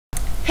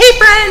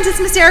friends, it's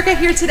Miss Erica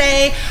here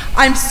today.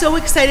 I'm so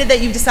excited that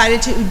you've decided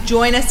to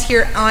join us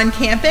here on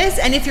campus,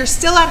 and if you're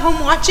still at home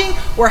watching,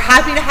 we're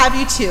happy to have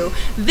you too.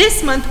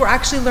 This month we're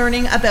actually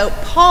learning about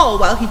Paul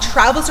while he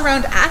travels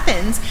around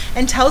Athens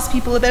and tells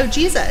people about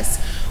Jesus.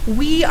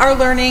 We are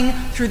learning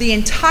through the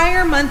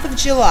entire month of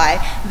July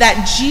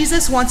that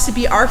Jesus wants to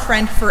be our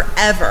friend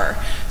forever.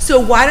 So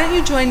why don't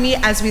you join me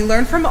as we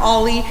learn from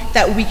Ollie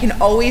that we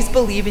can always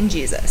believe in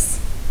Jesus.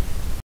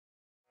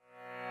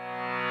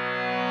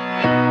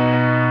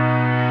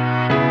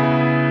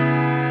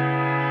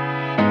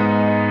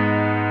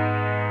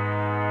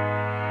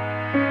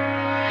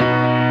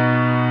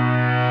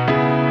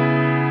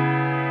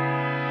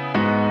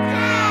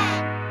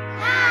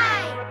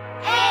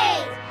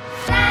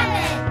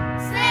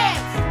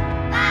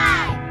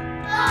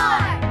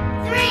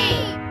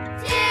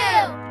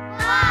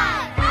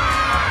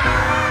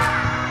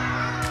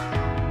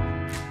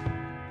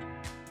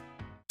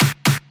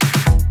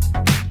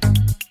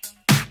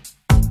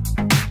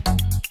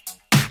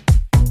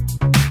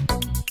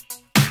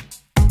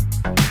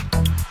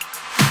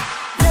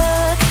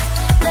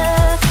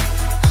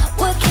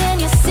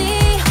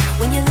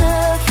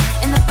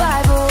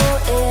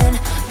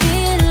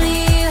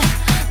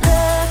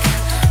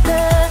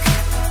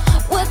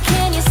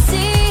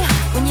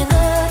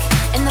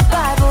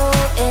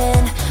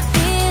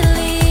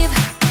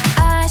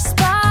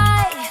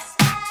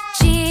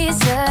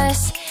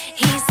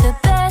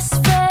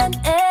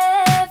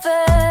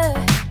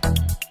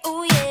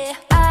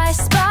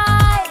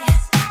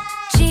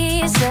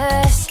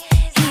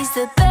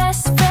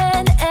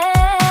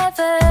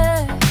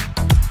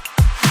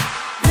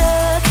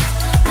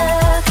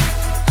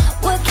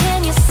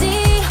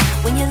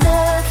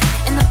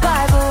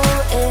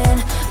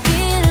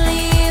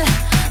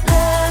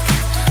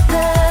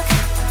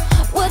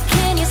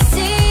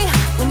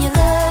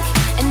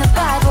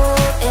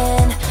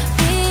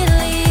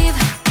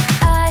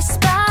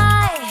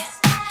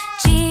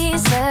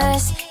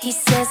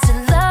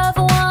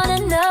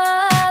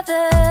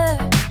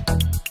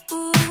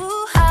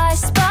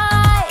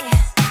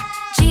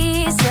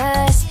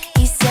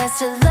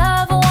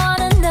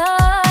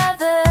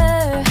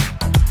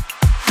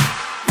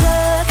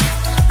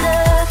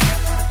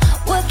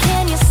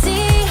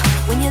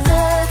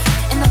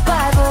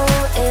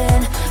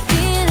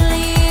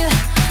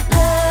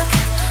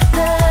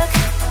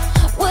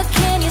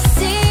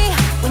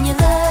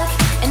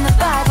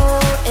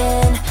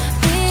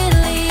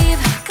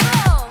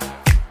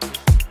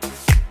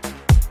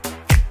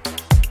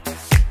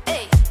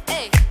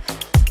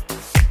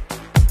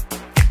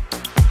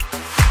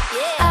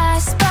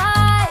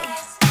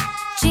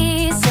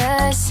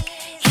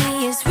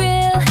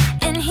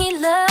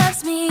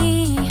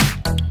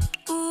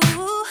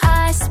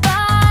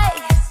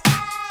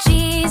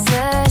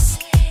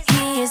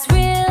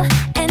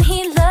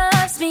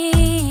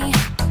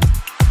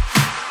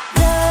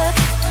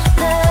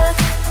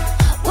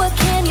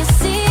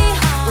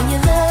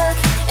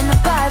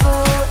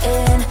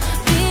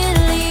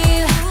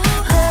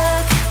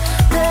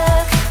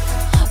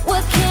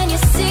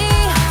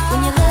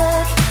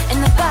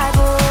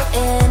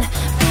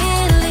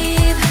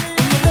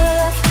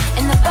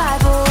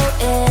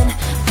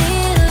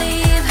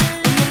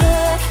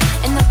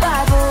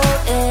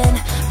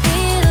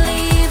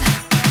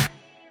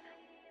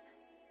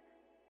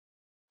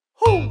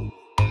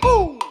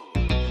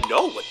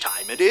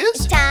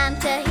 It's time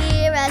to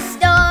hear a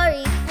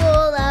story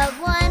full of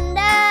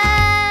wonder.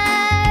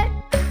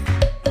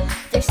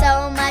 There's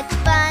so much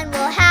fun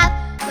we'll have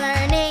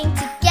learning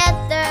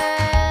together.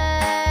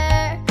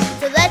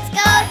 So let's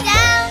go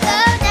down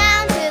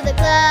to the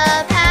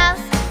clubhouse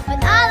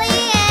with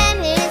Ollie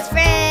and his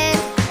friends.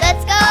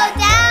 Let's go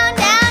down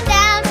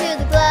to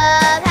the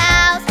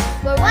clubhouse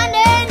where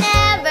wonder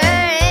never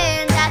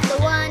ends at the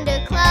Wonder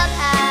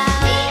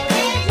Clubhouse. Meet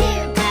with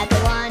you at the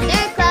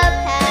Wonder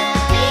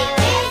Clubhouse. Meet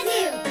with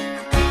you.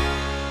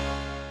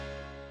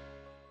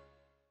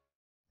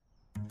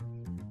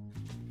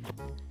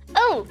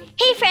 Oh,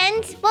 hey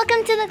friends!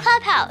 Welcome to the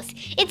clubhouse.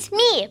 It's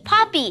me,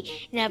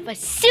 Poppy, and I have a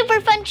super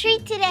fun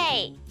treat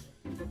today.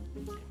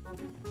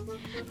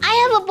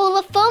 I have a bowl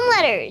of foam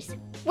letters.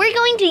 We're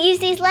going to use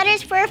these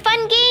letters for a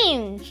fun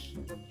game.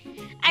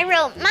 I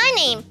wrote my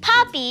name,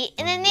 Poppy,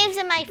 and the names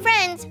of my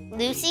friends,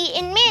 Lucy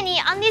and Manny,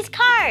 on these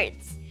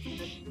cards.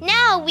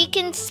 Now we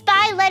can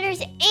spy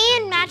letters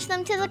and match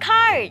them to the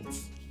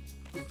cards.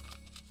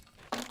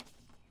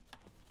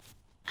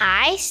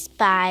 I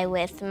spy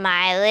with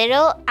my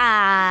little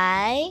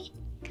I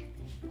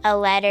a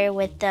letter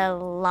with a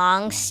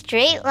long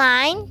straight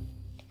line,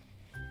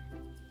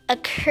 a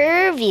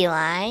curvy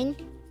line,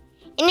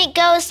 and it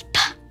goes P.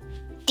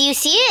 Do you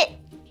see it?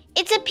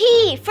 It's a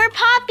P for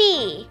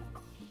Poppy.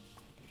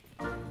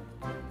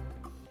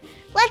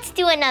 Let's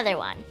do another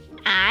one.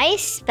 I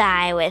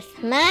spy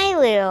with my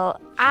little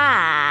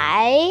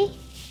I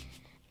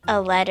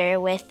a letter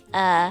with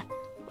a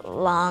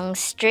long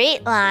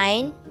straight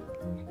line,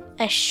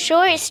 a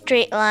short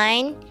straight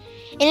line,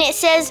 and it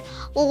says,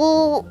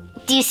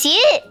 do you see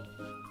it?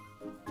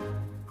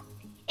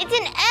 It's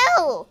an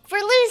L for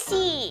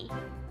Lucy.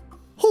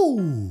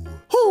 Hoo,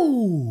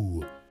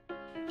 hoo.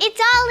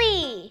 It's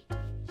Ollie.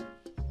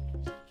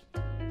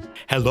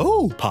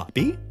 Hello,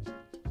 Poppy.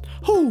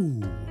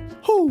 Hoo,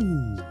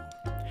 hoo.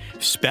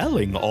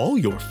 Spelling all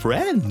your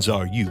friends,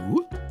 are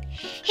you?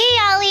 Hey,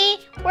 Ollie.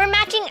 We're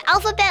matching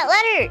alphabet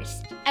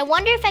letters. I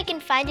wonder if I can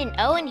find an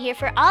O in here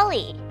for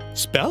Ollie.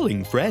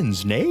 Spelling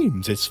friends'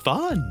 names is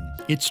fun.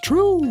 It's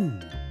true.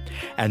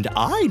 And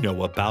I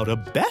know about a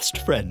best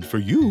friend for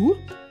you.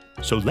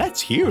 So let's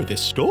hear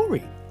this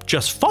story.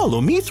 Just follow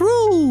me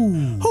through.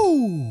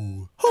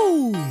 Hoo,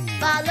 hoo.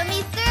 Follow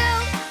me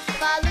through.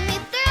 Follow me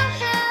through.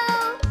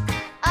 Who?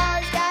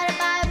 Ollie's got a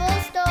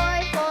Bible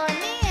story for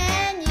me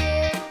and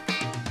you.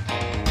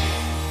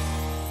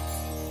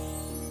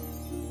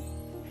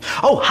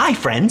 Oh, hi,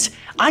 friends.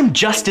 I'm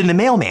Justin the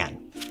mailman.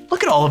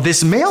 Look at all of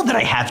this mail that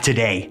I have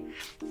today.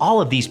 All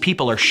of these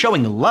people are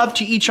showing love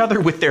to each other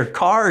with their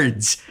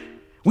cards.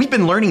 We've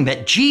been learning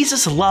that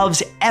Jesus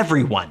loves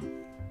everyone.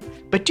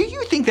 But do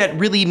you think that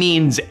really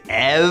means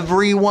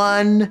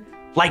everyone?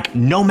 Like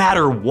no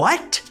matter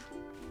what?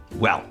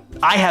 Well,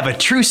 I have a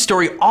true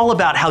story all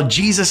about how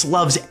Jesus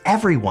loves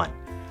everyone.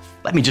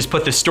 Let me just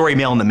put the story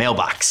mail in the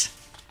mailbox.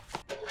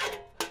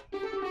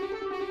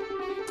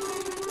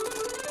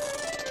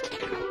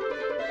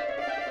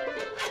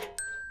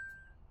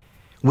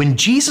 When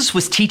Jesus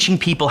was teaching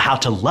people how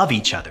to love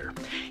each other,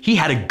 he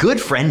had a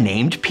good friend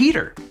named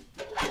Peter.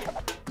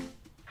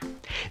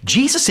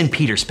 Jesus and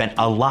Peter spent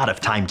a lot of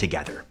time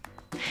together.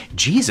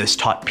 Jesus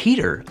taught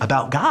Peter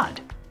about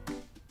God.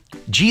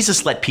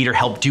 Jesus let Peter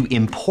help do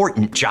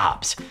important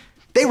jobs.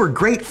 They were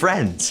great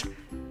friends.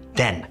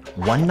 Then,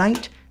 one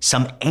night,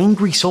 some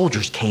angry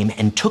soldiers came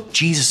and took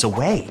Jesus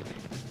away.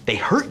 They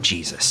hurt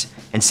Jesus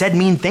and said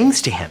mean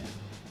things to him.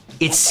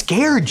 It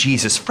scared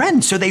Jesus'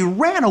 friends, so they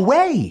ran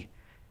away.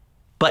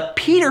 But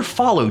Peter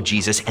followed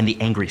Jesus and the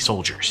angry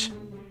soldiers.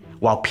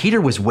 While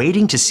Peter was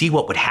waiting to see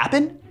what would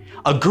happen,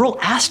 a girl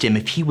asked him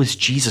if he was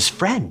Jesus'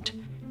 friend.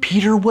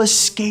 Peter was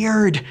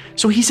scared,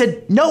 so he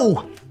said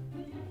no.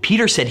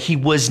 Peter said he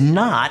was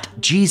not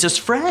Jesus'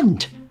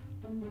 friend.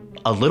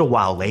 A little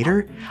while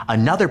later,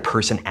 another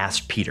person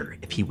asked Peter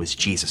if he was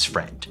Jesus'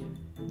 friend.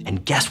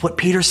 And guess what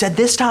Peter said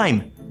this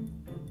time?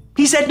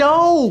 He said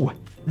no.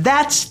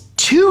 That's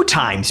 2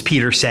 times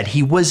Peter said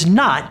he was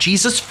not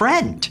Jesus'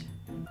 friend.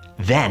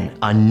 Then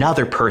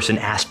another person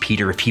asked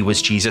Peter if he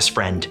was Jesus'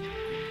 friend.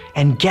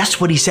 And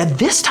guess what he said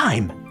this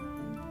time?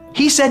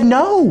 He said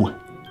no.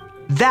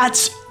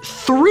 That's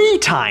 3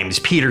 times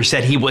Peter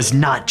said he was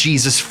not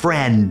Jesus'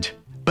 friend.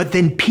 But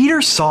then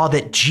Peter saw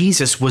that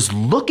Jesus was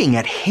looking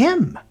at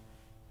him.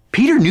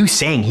 Peter knew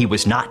saying he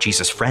was not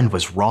Jesus' friend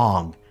was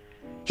wrong.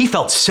 He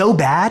felt so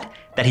bad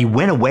that he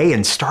went away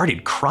and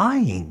started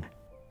crying.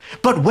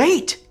 But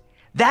wait,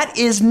 that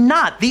is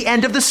not the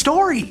end of the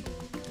story.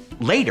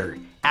 Later,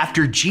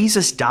 after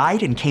Jesus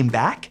died and came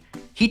back,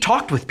 he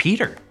talked with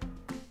Peter.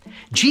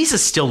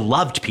 Jesus still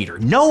loved Peter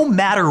no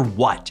matter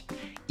what,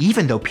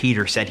 even though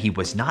Peter said he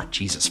was not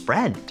Jesus'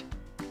 friend.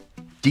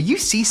 Do you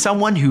see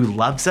someone who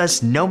loves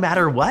us no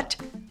matter what?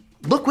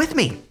 Look with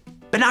me.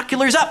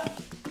 Binoculars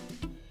up.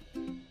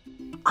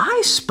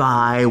 I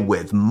spy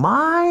with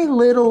my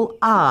little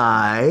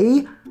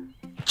eye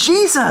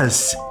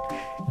Jesus.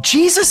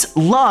 Jesus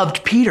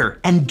loved Peter,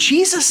 and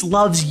Jesus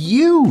loves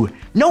you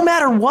no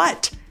matter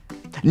what.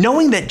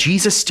 Knowing that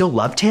Jesus still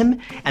loved him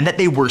and that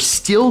they were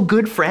still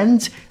good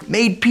friends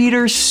made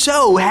Peter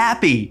so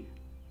happy.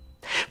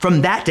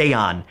 From that day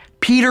on,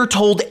 Peter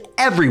told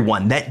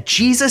everyone that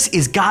Jesus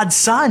is God's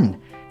son.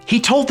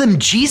 He told them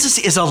Jesus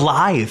is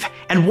alive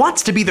and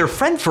wants to be their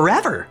friend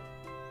forever.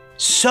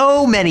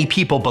 So many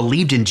people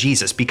believed in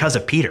Jesus because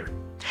of Peter.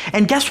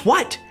 And guess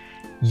what?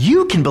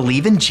 You can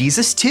believe in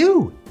Jesus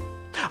too.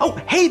 Oh,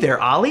 hey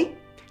there, Ollie.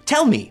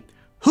 Tell me,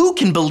 who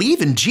can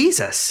believe in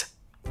Jesus?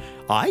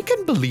 I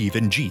can believe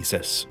in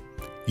Jesus.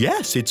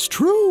 Yes, it's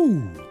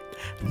true.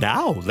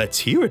 Now let's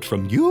hear it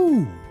from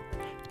you.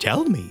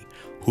 Tell me,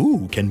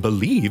 who can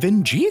believe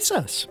in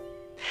Jesus?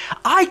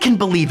 I can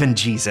believe in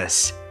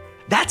Jesus.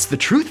 That's the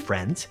truth,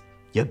 friends.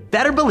 You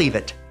better believe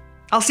it.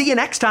 I'll see you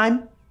next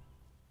time.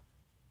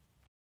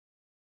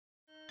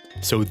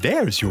 So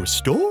there's your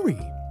story,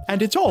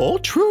 and it's all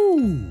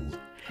true.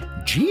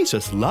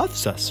 Jesus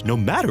loves us no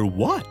matter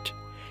what.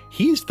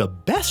 He's the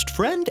best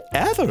friend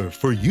ever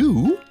for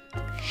you.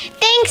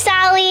 Thanks,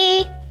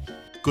 Ollie.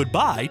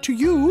 Goodbye to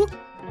you.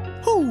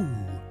 Hoo,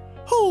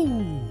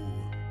 hoo.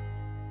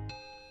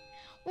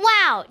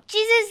 Wow,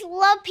 Jesus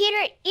loved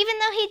Peter even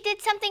though he did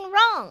something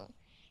wrong.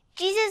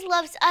 Jesus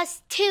loves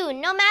us too,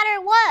 no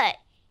matter what.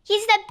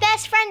 He's the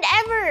best friend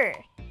ever.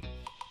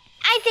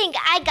 I think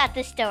I got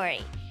the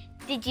story.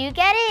 Did you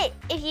get it?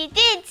 If you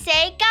did,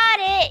 say got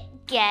it.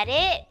 Get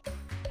it?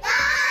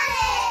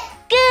 Got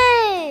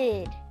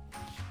it! Good!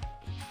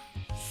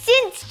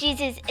 Since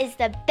Jesus is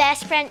the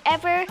best friend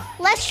ever,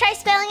 let's try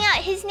spelling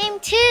out his name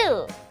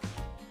too.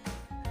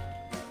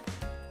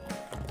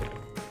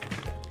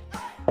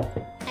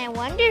 I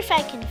wonder if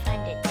I can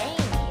find a day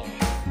in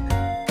here.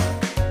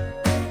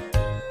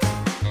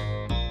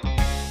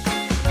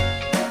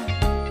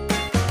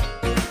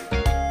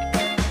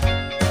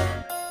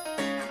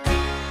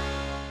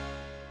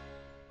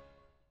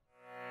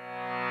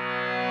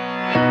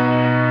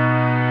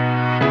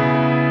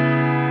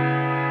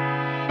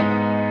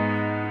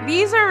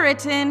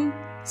 written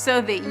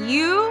so that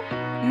you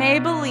may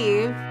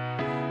believe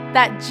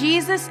that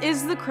Jesus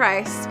is the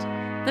Christ,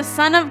 the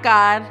Son of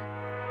God.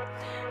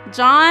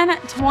 John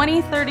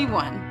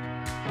 20:31.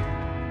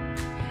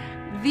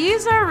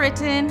 These are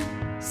written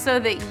so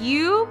that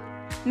you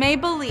may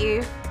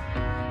believe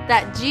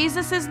that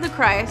Jesus is the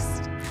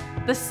Christ,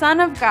 the Son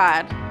of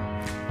God.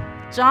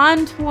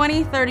 John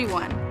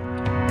 20:31.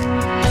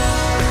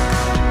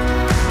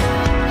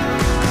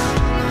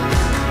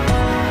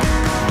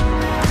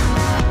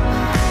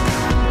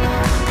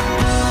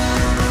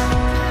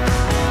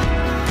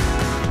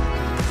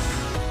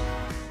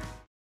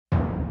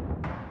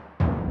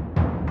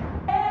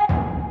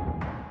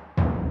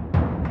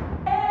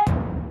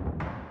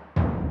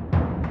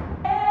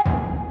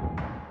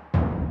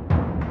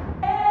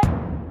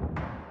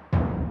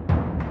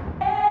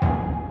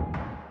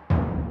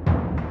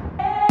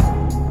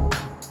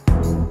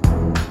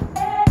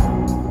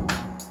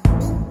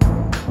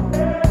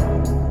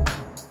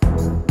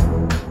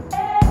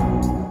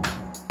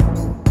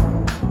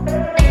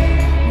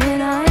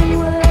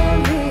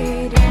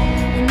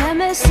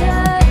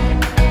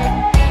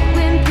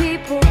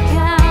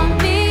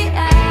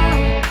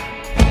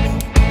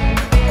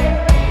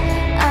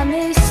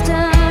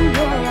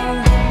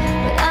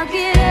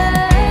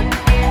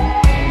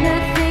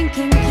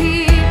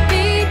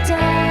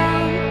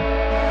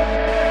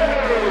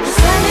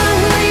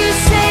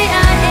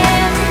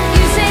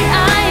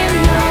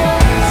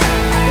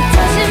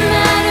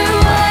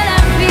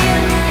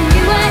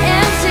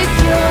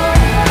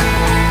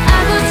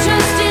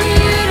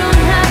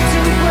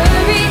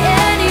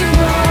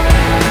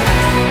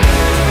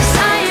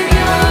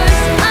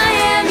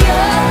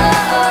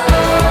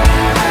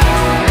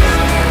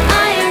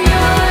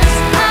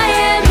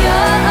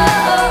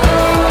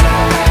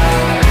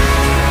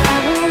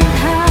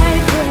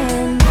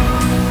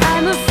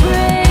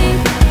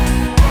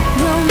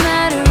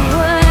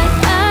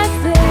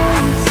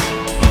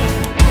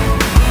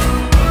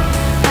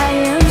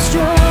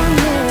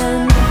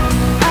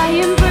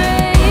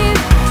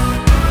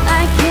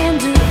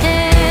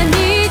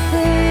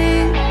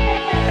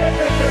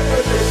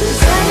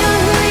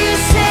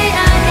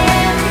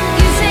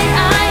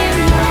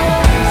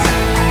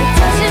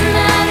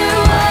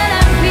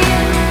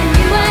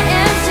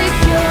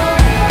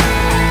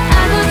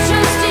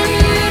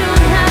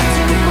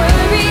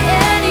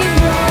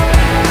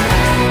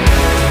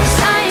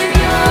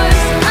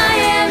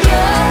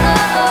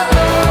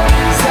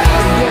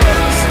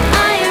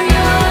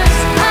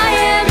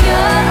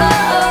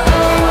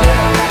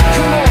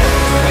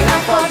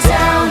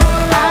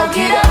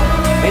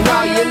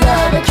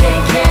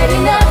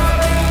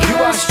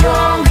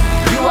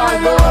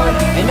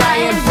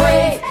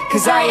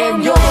 Cause I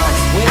am yours.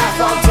 When I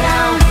fall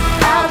down,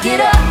 I'll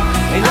get up.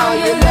 And all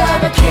your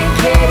love, I can't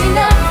get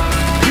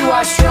enough. You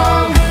are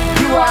strong,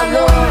 you are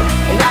Lord.